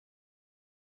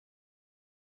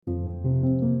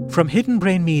From Hidden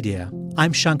Brain Media,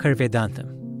 I'm Shankar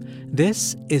Vedantam.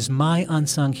 This is My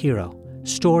Unsung Hero,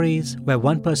 stories where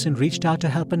one person reached out to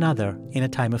help another in a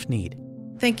time of need.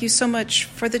 Thank you so much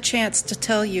for the chance to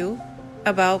tell you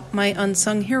about my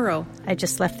unsung hero. I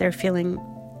just left there feeling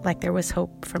like there was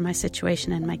hope for my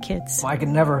situation and my kids. I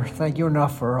can never thank you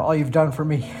enough for all you've done for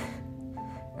me,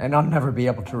 and I'll never be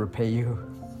able to repay you.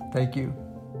 Thank you.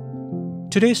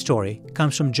 Today's story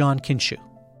comes from John Kindschuh.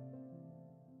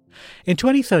 In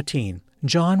 2013,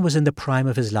 John was in the prime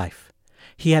of his life.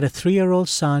 He had a 3-year-old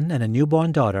son and a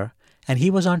newborn daughter, and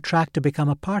he was on track to become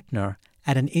a partner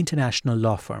at an international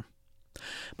law firm.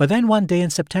 But then one day in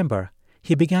September,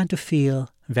 he began to feel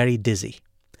very dizzy.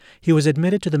 He was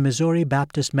admitted to the Missouri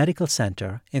Baptist Medical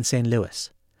Center in St.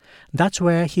 Louis. That's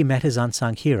where he met his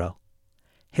unsung hero,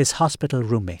 his hospital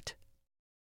roommate.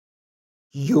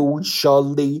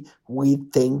 Usually we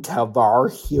think of our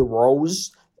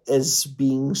heroes as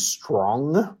being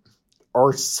strong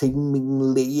or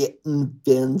seemingly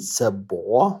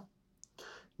invincible.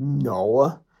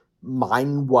 No,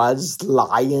 mine was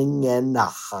lying in a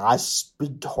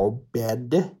hospital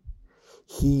bed.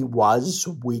 He was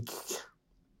weak.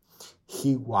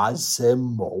 He was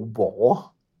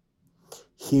immobile.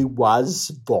 He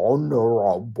was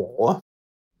vulnerable.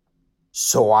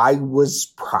 So I was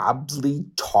probably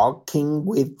talking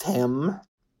with him.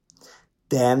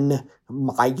 Then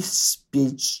my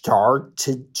speech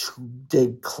started to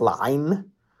decline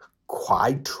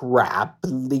quite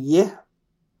rapidly.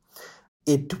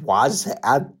 It was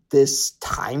at this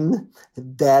time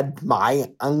that my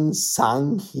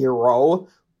unsung hero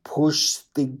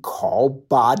pushed the call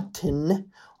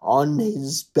button on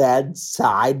his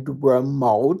bedside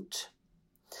remote.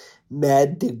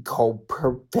 Medical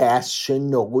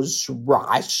professionals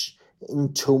rushed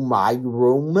into my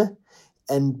room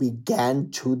and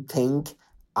began to think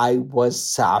I was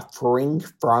suffering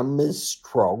from a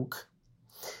stroke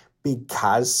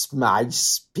because my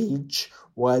speech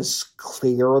was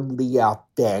clearly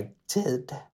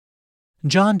affected.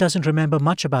 John doesn't remember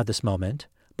much about this moment,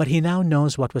 but he now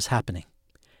knows what was happening.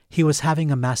 He was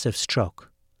having a massive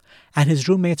stroke, and his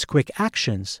roommate's quick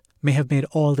actions may have made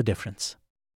all the difference.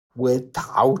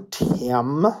 Without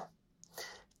him,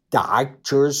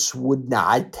 doctors would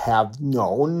not have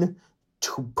known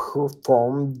to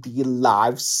perform the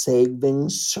life-saving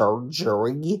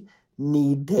surgery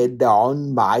needed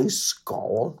on my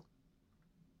skull.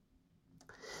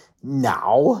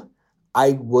 Now,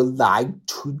 I would like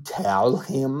to tell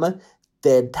him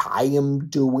that I am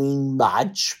doing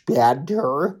much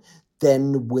better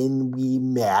than when we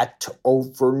met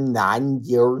over 9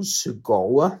 years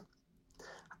ago.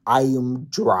 I am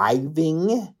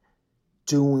driving,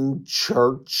 doing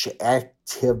church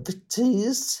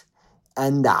activities,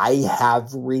 and I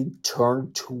have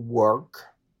returned to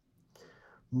work.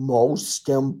 Most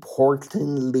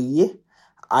importantly,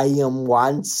 I am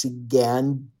once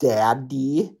again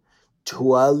daddy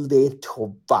to a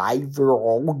little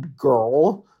 5-year-old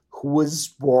girl who was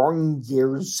born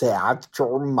years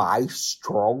after my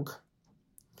stroke.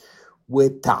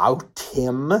 Without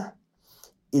him,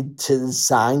 it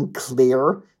is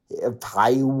unclear if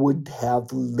I would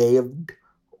have lived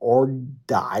or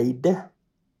died.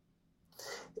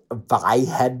 If I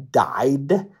had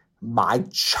died, my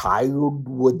child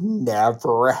would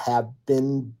never have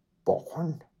been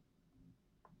born.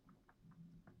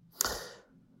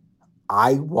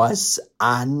 I was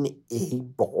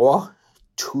unable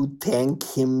to thank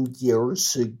him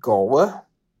years ago.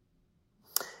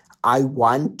 I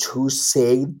want to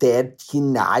say that he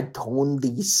not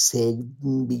only saved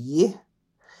me,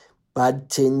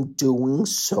 but in doing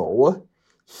so,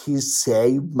 he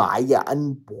saved my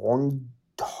unborn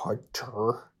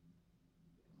daughter.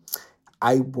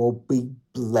 I will be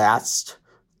blessed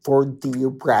for the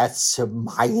rest of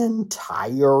my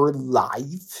entire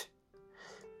life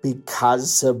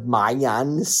because of my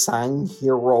unsung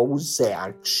hero's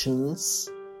actions.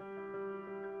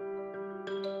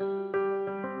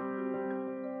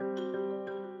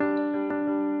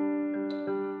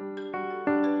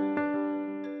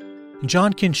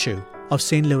 John Kindschuh of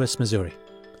St. Louis, Missouri.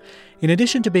 In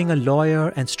addition to being a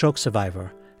lawyer and stroke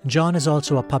survivor, John is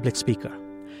also a public speaker.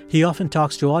 He often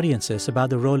talks to audiences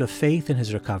about the role of faith in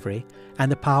his recovery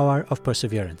and the power of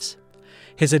perseverance.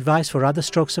 His advice for other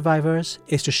stroke survivors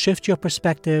is to shift your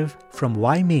perspective from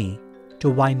why me to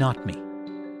why not me.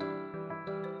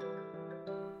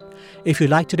 If you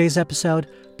like today's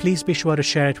episode, please be sure to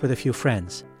share it with a few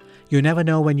friends. You never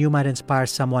know when you might inspire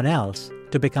someone else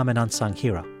to become an unsung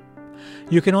hero.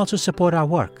 You can also support our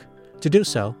work. To do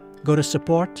so, go to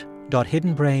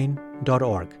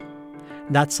support.hiddenbrain.org.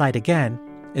 That site again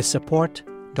is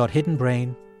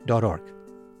support.hiddenbrain.org.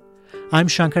 I'm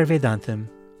Shankar Vedantam.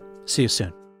 See you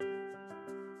soon.